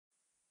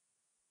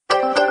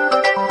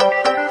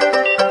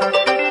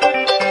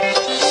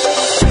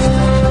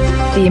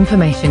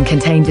information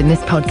contained in this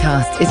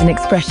podcast is an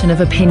expression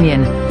of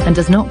opinion and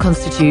does not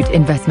constitute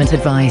investment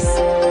advice.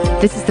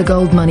 This is the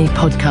Gold Money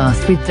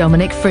Podcast with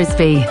Dominic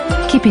Frisby,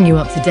 keeping you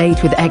up to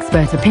date with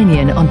expert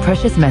opinion on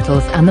precious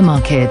metals and the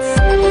markets.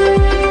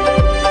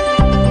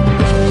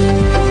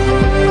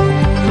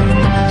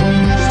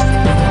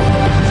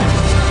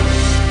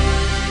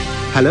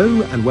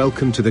 Hello and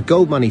welcome to the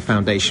Gold Money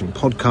Foundation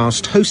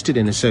podcast, hosted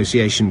in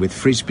association with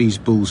Frisby's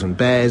Bulls and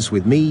Bears,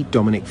 with me,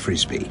 Dominic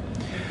Frisby.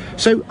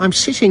 So I'm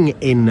sitting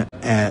in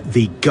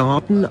the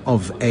garden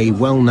of a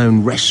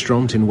well-known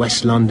restaurant in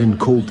West London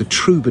called the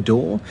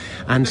Troubadour,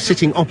 and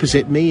sitting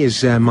opposite me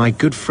is my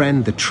good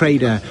friend, the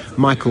trader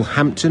Michael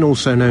Hampton,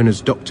 also known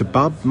as Dr.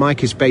 Bub.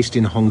 Mike is based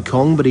in Hong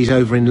Kong, but he's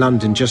over in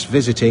London just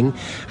visiting.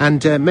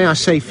 And may I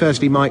say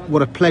firstly, Mike,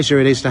 what a pleasure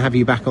it is to have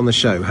you back on the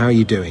show. How are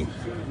you doing?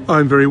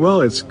 I'm very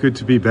well. It's good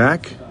to be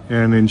back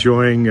and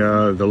enjoying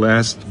the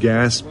last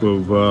gasp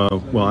of,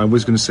 well, I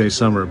was going to say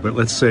summer, but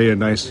let's say a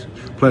nice,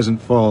 pleasant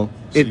fall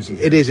season.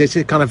 It is. It's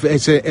a kind of,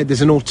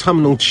 there's an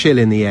autumnal chill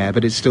in the air,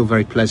 but it's still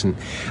very pleasant.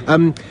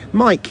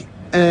 Mike,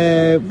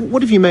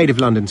 what have you made of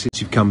London since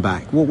you've come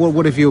back?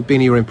 What have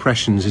been your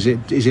impressions?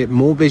 Is it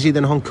more busy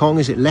than Hong Kong?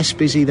 Is it less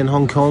busy than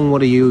Hong Kong? What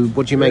do you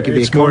make of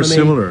the economy? It's more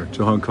similar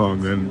to Hong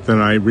Kong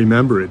than I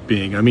remember it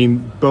being. I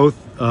mean, both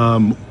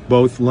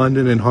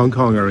London and Hong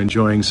Kong are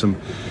enjoying some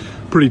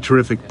pretty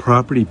terrific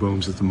property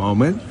booms at the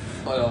moment,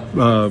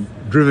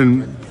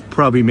 driven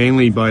probably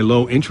mainly by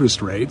low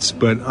interest rates.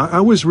 But I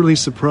was really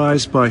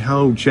surprised by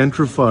how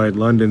gentrified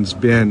London's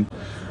been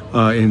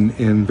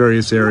in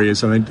various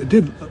areas. And I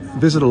did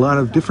visit a lot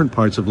of different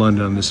parts of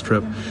London on this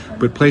trip,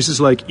 but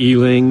places like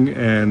Ealing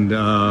and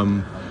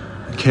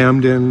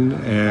Camden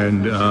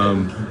and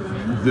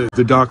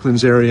the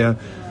Docklands area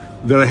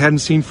that I hadn't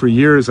seen for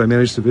years, I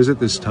managed to visit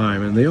this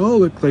time, and they all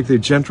look like they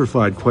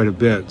gentrified quite a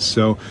bit.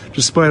 So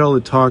despite all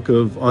the talk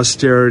of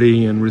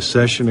austerity and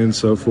recession and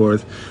so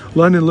forth,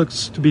 London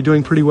looks to be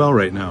doing pretty well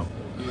right now.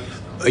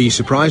 Are you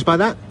surprised by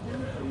that?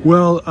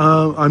 Well,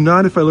 I'm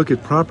not if I look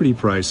at property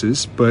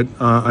prices, but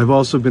I've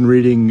also been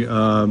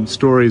reading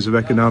stories of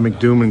economic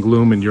doom and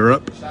gloom in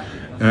Europe,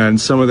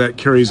 and some of that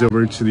carries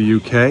over to the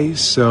UK,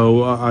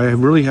 so I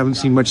really haven't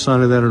seen much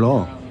sign of that at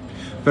all.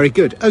 Very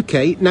good.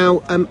 Okay,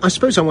 now I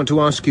suppose I want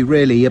to ask you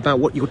really about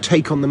what your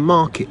take on the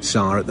markets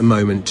are at the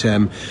moment.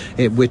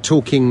 We're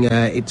talking,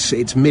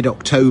 it's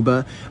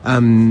mid-October.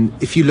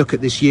 If you look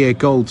at this year,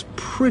 gold's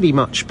pretty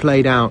much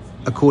played out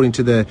according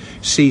to the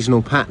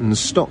seasonal patterns.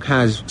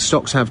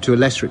 Stocks have to a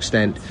lesser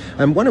extent.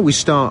 Why don't we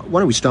start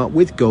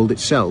with gold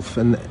itself?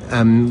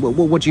 And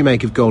what do you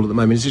make of gold at the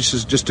moment? Is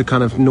this just a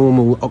kind of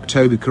normal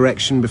October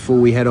correction before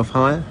we head off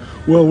higher?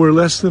 Well, we're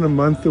less than a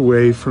month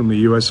away from the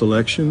U.S.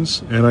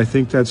 elections, and I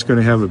think that's going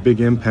to have a big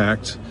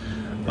impact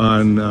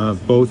on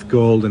both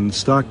gold and the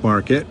stock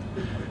market.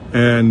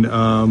 And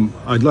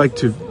I'd like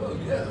to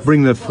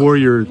bring the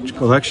four-year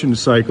election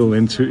cycle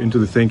into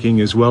the thinking,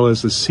 as well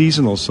as the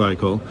seasonal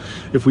cycle.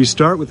 If we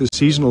start with the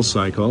seasonal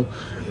cycle,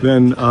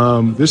 then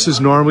this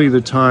is normally the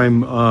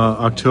time,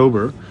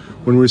 October,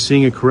 when we're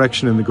seeing a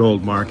correction in the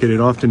gold market. It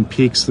often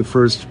peaks the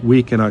first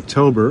week in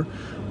October,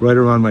 right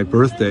around my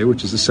birthday,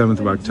 which is the 7th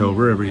of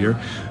October every year.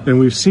 And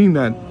we've seen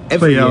that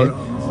play out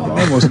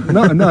almost,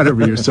 not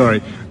every year,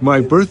 sorry.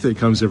 My birthday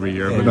comes every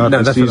year, but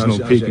not the seasonal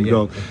peak in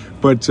gold.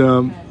 But,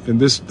 and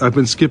this, I've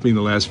been skipping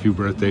the last few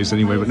birthdays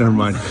anyway, but never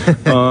mind.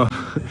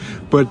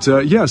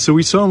 Yeah, so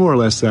we saw more or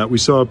less that. We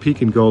saw a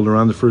peak in gold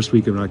around the first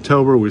week of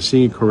October. We're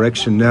seeing a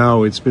correction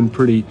now. It's been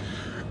pretty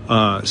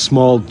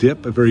small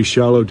dip, a very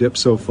shallow dip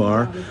so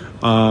far.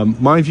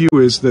 My view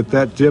is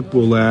that dip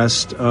will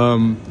last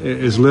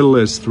as little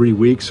as 3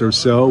 weeks or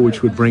so,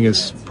 which would bring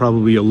us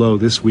probably a low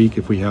this week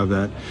if we have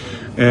that,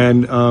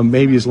 and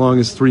maybe as long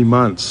as 3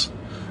 months.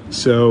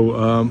 So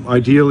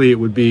ideally it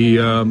would be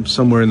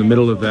somewhere in the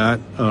middle of that,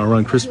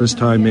 around Christmas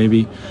time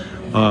maybe,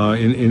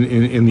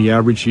 in the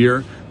average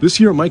year. This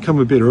year it might come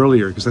a bit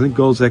earlier because I think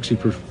gold's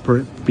actually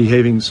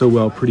behaving so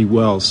well, pretty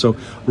well. So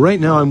right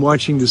now I'm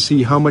watching to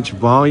see how much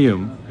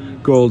volume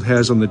gold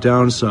has on the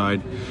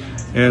downside.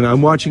 And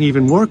I'm watching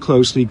even more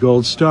closely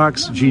gold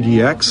stocks,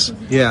 GDX.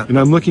 Yeah. And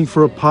I'm looking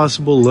for a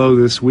possible low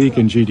this week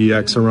in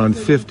GDX around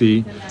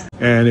 50.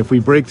 And if we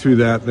break through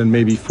that, then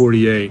maybe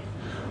 48.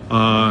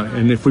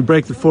 And if we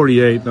break the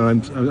 48,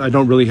 then I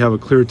don't really have a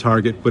clear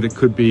target, but it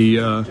could be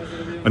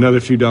another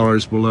few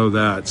dollars below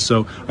that.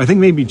 So I think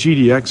maybe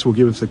GDX will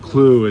give us a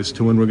clue as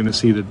to when we're going to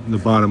see the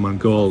bottom on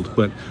gold.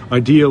 But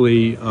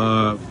ideally,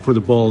 for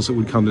the bulls, it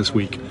would come this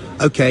week.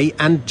 Okay,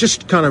 and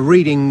just kind of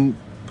reading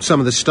some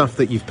of the stuff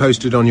that you've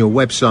posted on your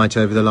website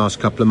over the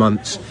last couple of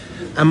months,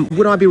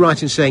 would I be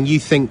right in saying you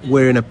think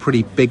we're in a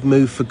pretty big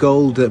move for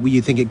gold?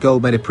 You think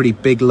gold made a pretty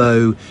big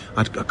low?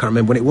 I can't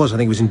remember when it was. I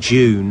think it was in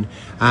June.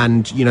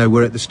 And,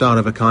 we're at the start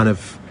of a kind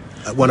of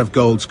one of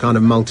gold's kind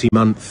of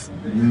multi-month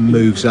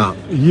moves up.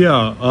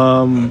 Yeah.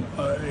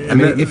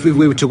 If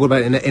we were talking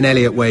about it in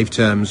Elliott wave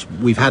terms,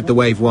 we've had the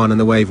wave one and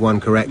the wave one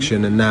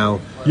correction, and now...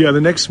 Yeah,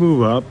 the next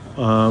move up,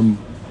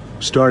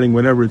 starting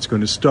whenever it's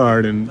going to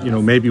start, and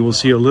maybe we'll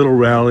see a little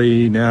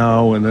rally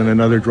now and then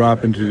another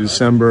drop into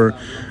December,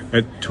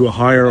 to a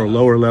higher or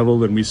lower level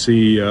than we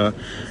see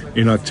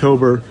in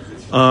October.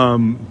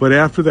 But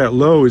after that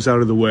low is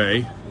out of the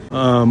way,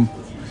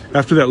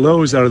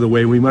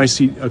 we might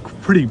see a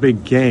pretty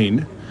big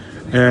gain.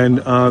 And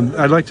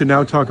I'd like to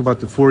now talk about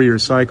the 4-year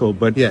cycle.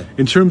 But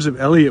in terms of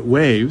Elliott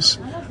waves,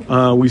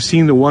 we've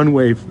seen the one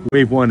wave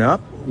one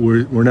up.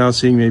 We're now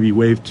seeing maybe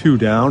wave 2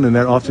 down, and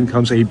that often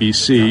comes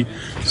ABC.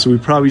 So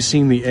we've probably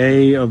seen the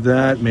A of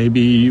that.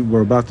 Maybe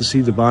we're about to see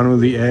the bottom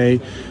of the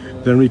A.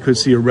 Then we could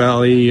see a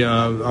rally,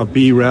 a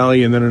B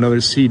rally, and then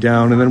another C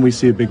down, and then we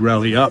see a big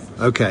rally up.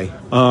 Okay.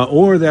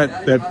 Or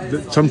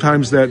that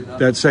sometimes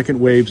that second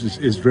wave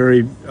is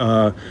very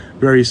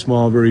very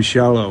small, very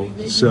shallow.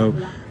 So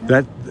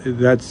that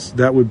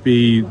would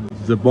be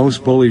the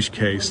most bullish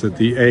case, that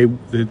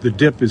the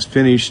dip is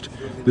finished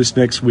this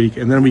next week,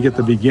 and then we get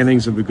the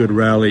beginnings of a good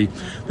rally.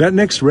 That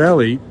next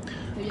rally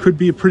could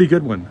be a pretty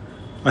good one.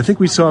 I think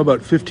we saw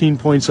about 15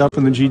 points up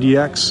in the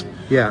GDX.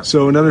 Yeah.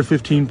 So another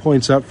 15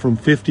 points up from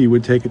 50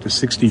 would take it to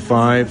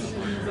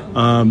 65.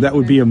 That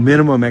would be a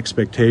minimum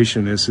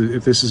expectation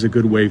if this is a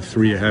good wave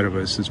 3 ahead of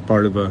us as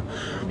part of a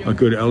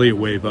good Elliott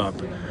wave up.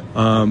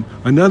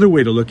 Another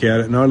way to look at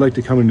it, and I'd like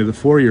to come into the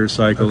 4-year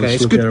cycle. Okay,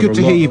 it's good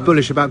to hear you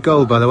bullish about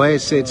gold, by the way.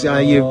 It's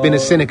you've been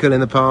cynical in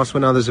the past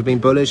when others have been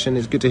bullish, and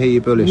it's good to hear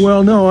you bullish.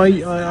 Well, no,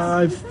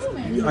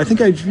 I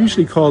think I've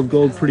usually called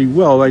gold pretty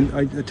well. I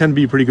tend to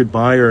be a pretty good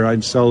buyer.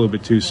 I'd sell a little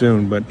bit too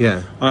soon, but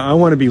yeah. I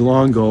want to be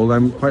long gold.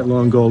 I'm quite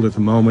long gold at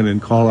the moment,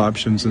 and call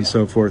options and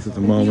so forth at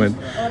the moment.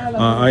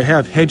 I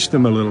have hedged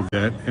them a little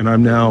bit, and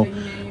I'm now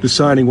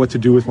deciding what to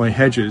do with my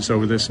hedges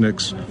over this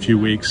next few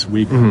weeks,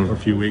 or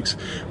few weeks.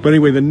 But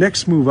anyway, the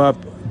next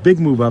big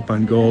move up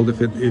on gold,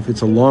 if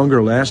it's a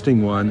longer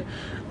lasting one,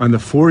 on the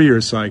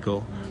 4-year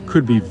cycle,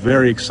 could be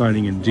very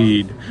exciting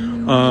indeed.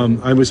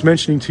 I was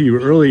mentioning to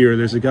you earlier,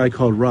 there's a guy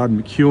called Rod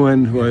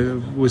McEwen, who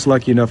I was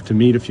lucky enough to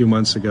meet a few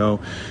months ago,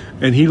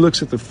 and he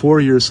looks at the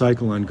 4-year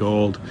cycle on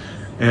gold,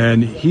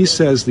 and he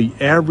says the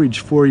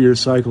average 4-year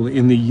cycle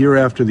in the year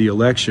after the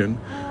election,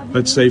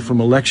 let's say from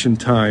election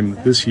time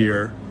this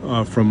year,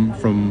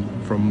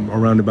 from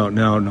around about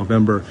now,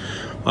 November,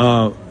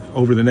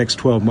 over the next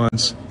 12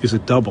 months, is a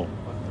double.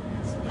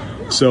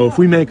 So if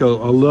we make a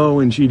low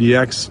in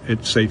GDX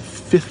at, say,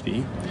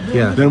 50,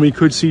 then we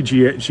could see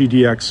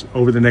GDX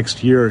over the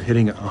next year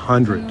hitting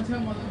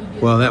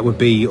 100. Well, that would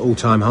be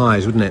all-time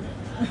highs, wouldn't it?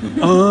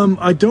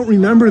 I don't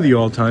remember the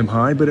all-time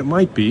high, but it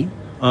might be.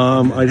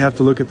 I'd have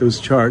to look at those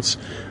charts.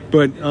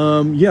 But,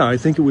 I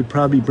think it would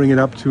probably bring it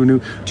up to a new...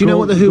 Do you know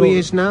what the Hui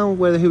is now?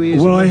 Where the Hui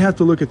is? Well, I have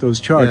to look at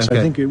those charts. Yeah,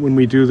 okay. I think when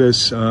we do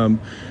this...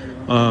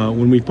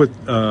 when we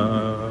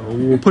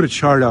we'll put a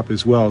chart up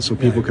as well so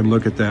people can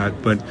look at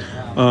that, but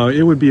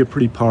it would be a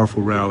pretty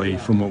powerful rally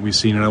from what we've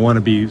seen, and I want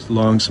to be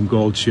long some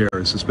gold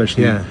shares,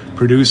 especially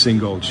producing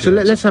gold shares. So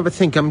let's have a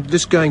think. I'm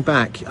just going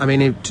back. I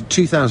mean,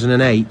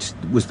 2008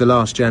 was the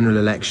last general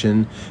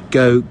election.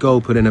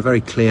 Gold put in a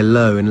very clear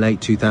low in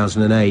late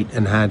 2008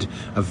 and had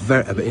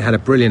a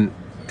brilliant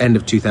end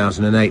of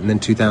 2008, and then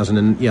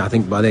I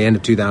think by the end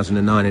of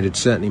 2009 it had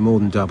certainly more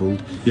than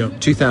doubled. Yep.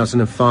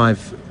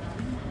 2005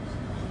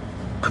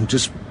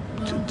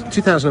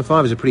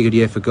 is a pretty good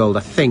year for gold, I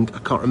think. I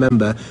can't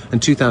remember.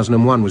 And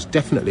 2001 was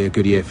definitely a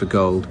good year for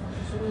gold.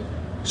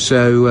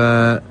 So,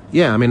 I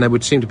mean, there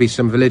would seem to be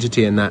some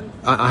validity in that.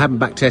 I haven't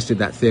back-tested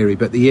that theory,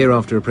 but the year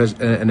after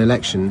an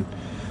election,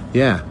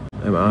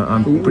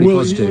 I'm pretty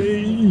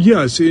positive.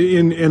 Yes,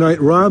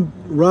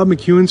 Rob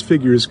McEwen's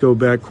figures go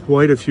back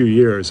quite a few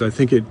years. I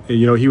think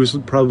he was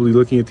probably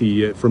looking at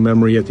from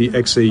memory at the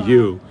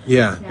XAU.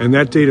 Yeah. And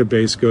that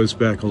database goes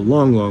back a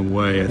long, long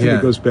way. I think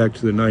it goes back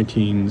to the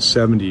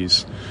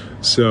 1970s.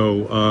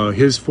 So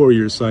his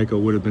 4-year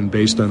cycle would have been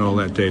based on all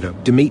that data.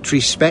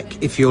 Dimitri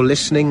Speck, if you're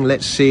listening,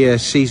 let's see a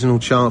seasonal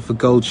chart for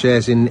gold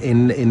shares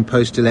in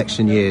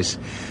post-election years.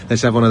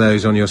 Let's have one of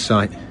those on your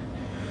site.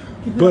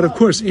 But of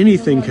course,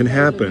 anything can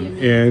happen,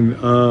 and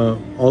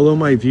although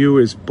my view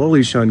is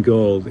bullish on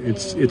gold,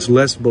 it's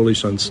less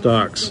bullish on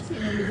stocks,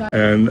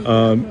 and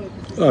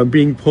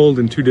being pulled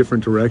in two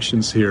different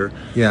directions here.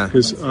 Yeah.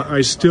 Because I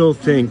still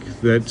think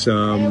that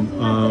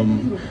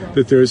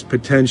that there's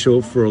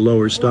potential for a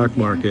lower stock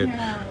market.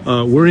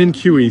 We're in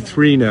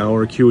QE3 now,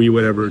 or QE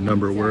whatever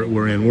number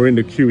we're in. We're in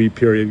the QE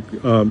period.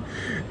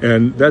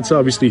 And that's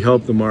obviously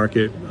helped the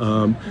market.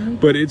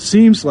 But it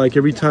seems like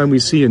every time we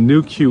see a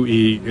new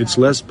QE, it's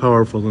less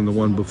powerful than the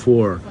one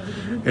before.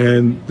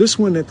 And this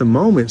one at the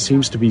moment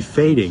seems to be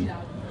fading.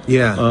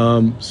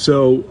 Yeah.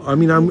 So, I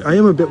mean, I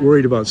am a bit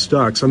worried about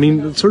stocks. I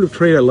mean, the sort of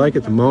trade I like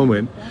at the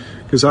moment,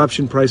 because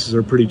option prices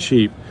are pretty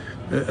cheap,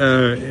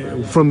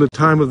 from the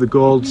time of the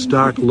gold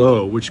stock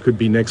low, which could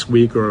be next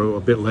week or a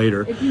bit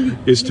later,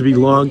 is to be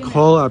long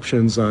call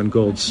options on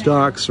gold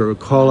stocks or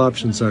call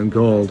options on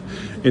gold,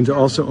 and to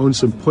also own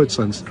some puts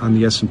on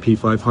the S&P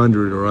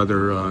 500 or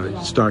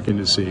other stock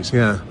indices.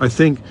 Yeah. I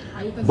think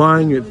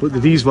buying it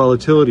with these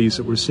volatilities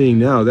that we're seeing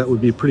now, that would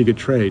be a pretty good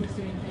trade.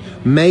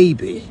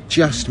 Maybe,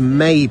 just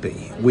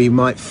maybe, we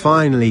might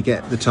finally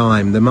get the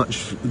time,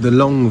 the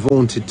long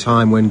vaunted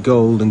time when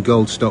gold and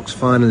gold stocks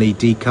finally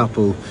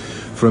decouple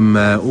from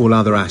all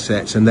other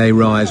assets, and they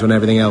rise when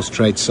everything else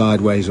trades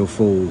sideways or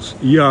falls.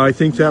 Yeah, I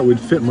think that would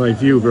fit my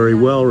view very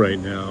well right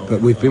now. But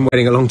we've been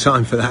waiting a long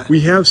time for that.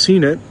 We have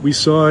seen it. We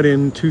saw it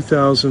in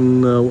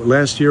 2000,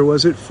 last year,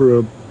 was it, for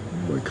a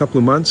couple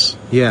of months?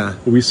 Yeah.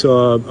 We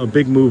saw a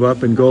big move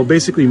up in gold.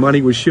 Basically,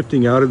 money was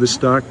shifting out of the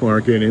stock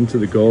market into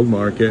the gold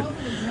market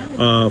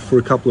for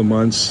a couple of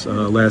months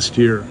last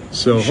year.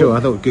 So sure, I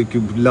thought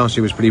last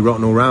year was pretty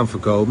rotten all round for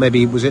gold.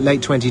 Maybe, was it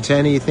late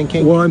 2010, are you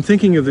thinking? Well, I'm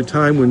thinking of the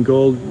time when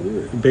gold,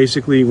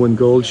 basically when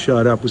gold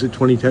shot up. Was it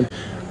 2010?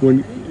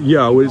 When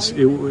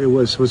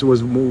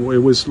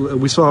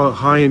we saw a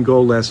high in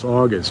gold last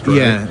August, right?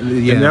 Yeah.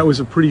 And that was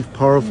a pretty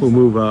powerful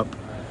move up.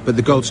 But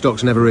the gold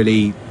stocks never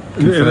really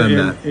confirmed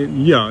that.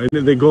 Yeah,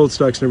 and the gold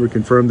stocks never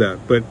confirmed that.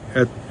 But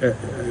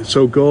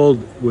so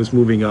gold was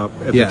moving up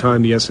at the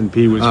time the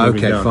S&P was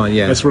moving down. Okay, fine,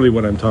 yeah. That's really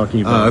what I'm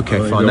talking about. Okay,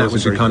 fine. That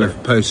was a kind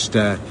of post.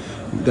 That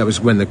was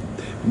when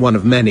one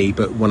of many,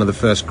 but one of the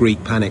first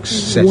Greek panics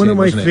set in. One of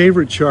my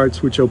favorite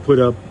charts, which I'll put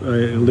up a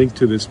link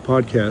to this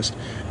podcast,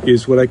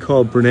 is what I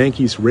call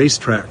Bernanke's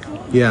racetrack.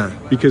 Yeah.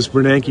 Because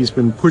Bernanke's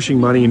been pushing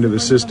money into the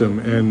system,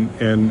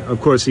 and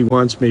of course he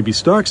wants maybe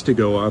stocks to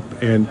go up,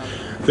 and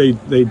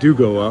they do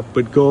go up,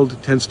 but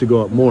gold tends to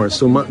go up more.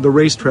 So the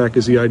racetrack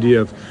is the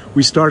idea of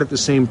we start at the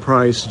same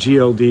price,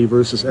 GLD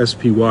versus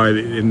SPY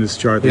in this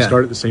chart. They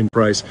start at the same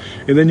price,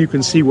 and then you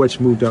can see what's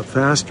moved up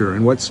faster.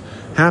 And what's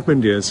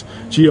happened is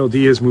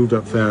GLD has moved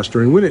up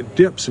faster, and when it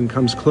dips and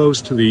comes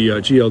close to the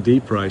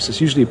GLD price, it's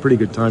usually a pretty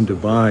good time to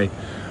buy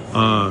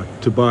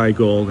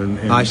gold and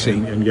I see.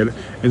 And get it.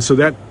 And so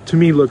that to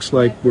me looks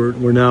like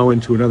we're now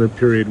into another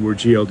period where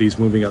GLD is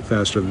moving up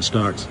faster than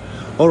stocks.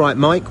 All right,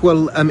 Mike.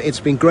 Well, it's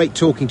been great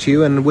talking to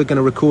you, and we're going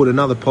to record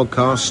another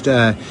podcast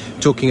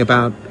talking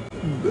about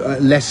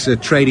less a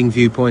trading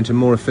viewpoint and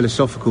more a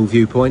philosophical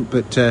viewpoint.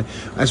 But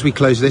as we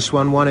close this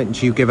one, why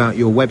don't you give out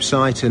your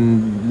website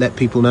and let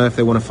people know if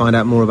they want to find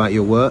out more about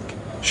your work?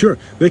 Sure.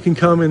 They can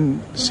come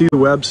and see the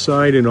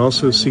website and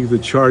also see the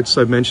charts.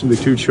 I've mentioned the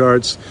two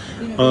charts.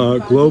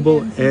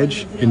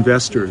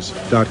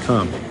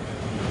 GlobalEdgeInvestors.com.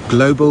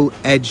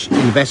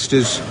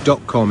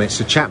 GlobalEdgeInvestors.com. It's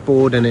a chat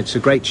board, and it's a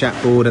great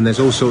chat board, and there's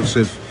all sorts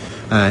of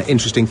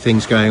interesting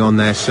things going on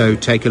there, so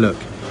take a look.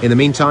 In the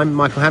meantime,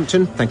 Michael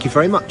Hampton, thank you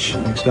very much.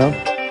 Thanks, Tom.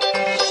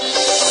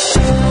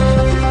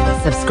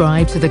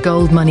 Subscribe to the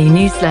Gold Money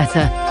newsletter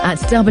at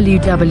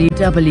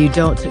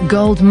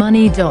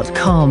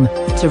www.goldmoney.com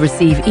to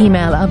receive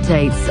email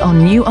updates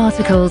on new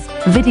articles,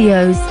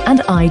 videos, and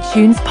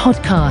iTunes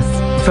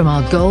podcasts from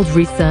our Gold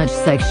Research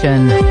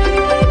section.